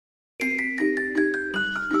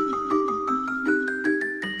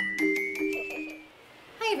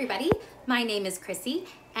My name is Crissy,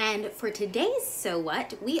 and for today's So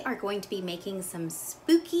What, we are going to be making some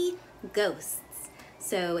spooky ghosts.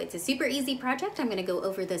 So it's a super easy project. I'm going to go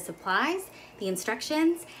over the supplies, the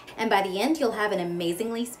instructions, and by the end you'll have an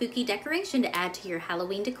amazingly spooky decoration to add to your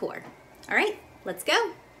Halloween decor. All right, let's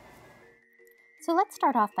go. So let's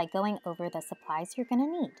start off by going over the supplies you're going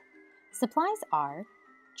to need. Supplies are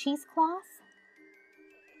cheesecloth,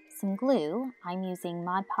 some glue. I'm using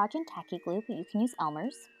Mod Podge and Tacky glue, but you can use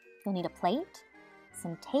Elmer's. You'll need a plate,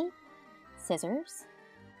 some tape, scissors,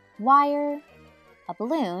 wire, a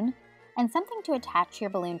balloon, and something to attach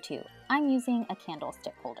your balloon to. I'm using a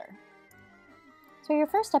candlestick holder. So your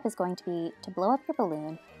first step is going to be to blow up your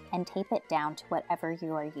balloon and tape it down to whatever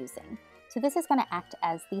you are using. So this is going to act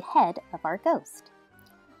as the head of our ghost.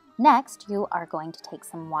 Next, you are going to take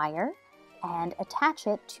some wire and attach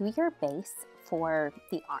it to your base for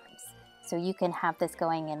the arms. So you can have this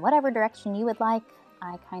going in whatever direction you would like.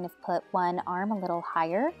 I kind of put one arm a little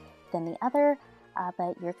higher than the other,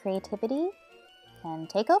 but your creativity can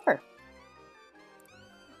take over.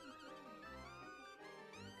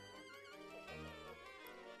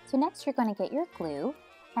 So next you're going to get your glue,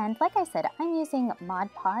 and like I said, I'm using Mod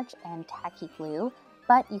Podge and Tacky glue,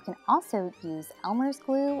 but you can also use Elmer's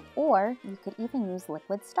glue, or you could even use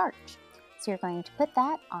liquid starch. So you're going to put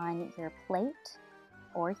that on your plate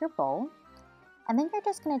or your bowl, and then you're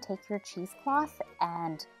just going to take your cheesecloth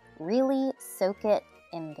and really soak it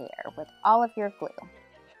in there with all of your glue.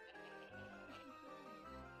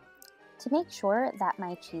 To make sure that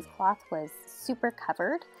my cheesecloth was super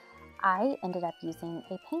covered, I ended up using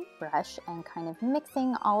a paintbrush and kind of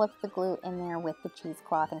mixing all of the glue in there with the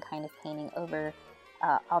cheesecloth and kind of painting over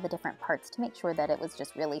all the different parts to make sure that it was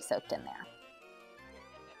just really soaked in there.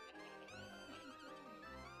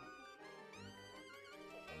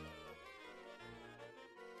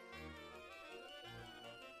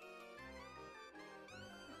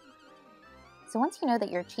 So once you know that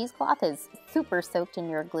your cheesecloth is super soaked in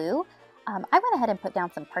your glue, I went ahead and put down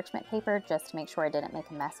some parchment paper just to make sure I didn't make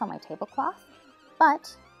a mess on my tablecloth.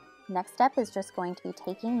 But next step is just going to be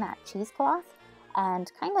taking that cheesecloth and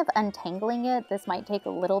kind of untangling it. This might take a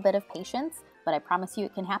little bit of patience, but I promise you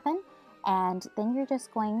it can happen. And then you're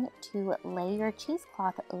just going to lay your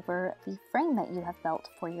cheesecloth over the frame that you have built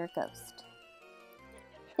for your ghost.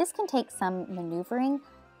 This can take some maneuvering,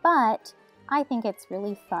 but I think it's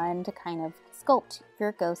really fun to kind of sculpt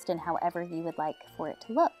your ghost in however you would like for it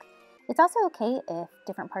to look. It's also okay if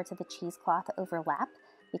different parts of the cheesecloth overlap,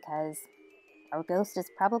 because our ghost is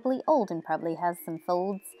probably old and probably has some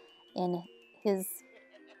folds in his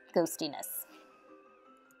ghostiness.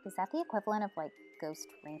 Is that the equivalent of like ghost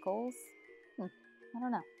wrinkles? I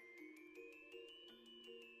don't know.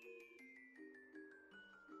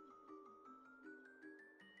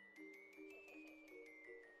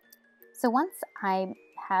 So once I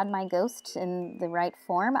had my ghost in the right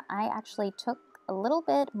form, I actually took a little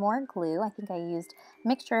bit more glue. I think I used a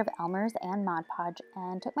mixture of Elmer's and Mod Podge,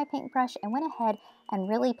 and took my paintbrush and went ahead and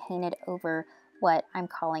really painted over what I'm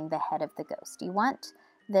calling the head of the ghost. You want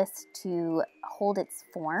this to hold its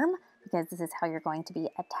form because this is how you're going to be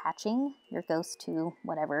attaching your ghost to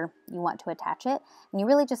whatever you want to attach it. And you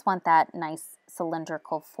really just want that nice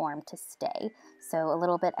cylindrical form to stay. So a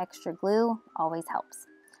little bit extra glue always helps.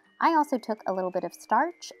 I also took a little bit of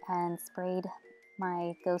starch and sprayed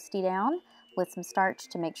my ghosty down with some starch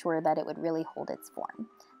to make sure that it would really hold its form.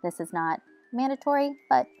 This is not mandatory,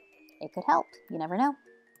 but it could help. You never know.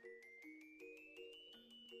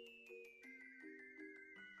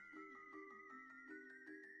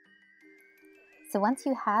 So once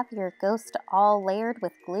you have your ghost all layered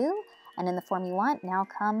with glue and in the form you want, now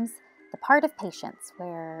comes the part of patience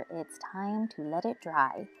where it's time to let it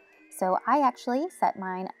dry. So I actually set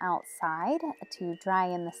mine outside to dry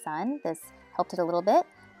in the sun. This helped it a little bit.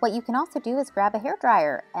 What you can also do is grab a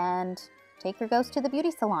hairdryer and take your ghost to the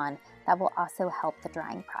beauty salon. That will also help the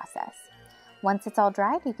drying process. Once it's all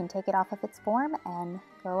dried, you can take it off of its form and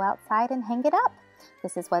go outside and hang it up.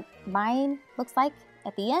 This is what mine looks like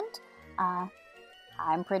at the end.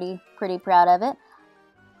 I'm pretty proud of it.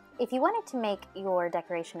 If you wanted to make your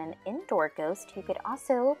decoration an indoor ghost, you could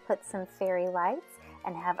also put some fairy lights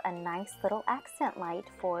and have a nice little accent light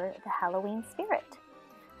for the Halloween spirit.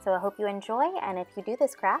 So I hope you enjoy, and if you do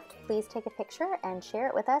this craft, please take a picture and share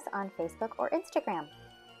it with us on Facebook or Instagram.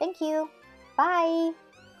 Thank you. Bye.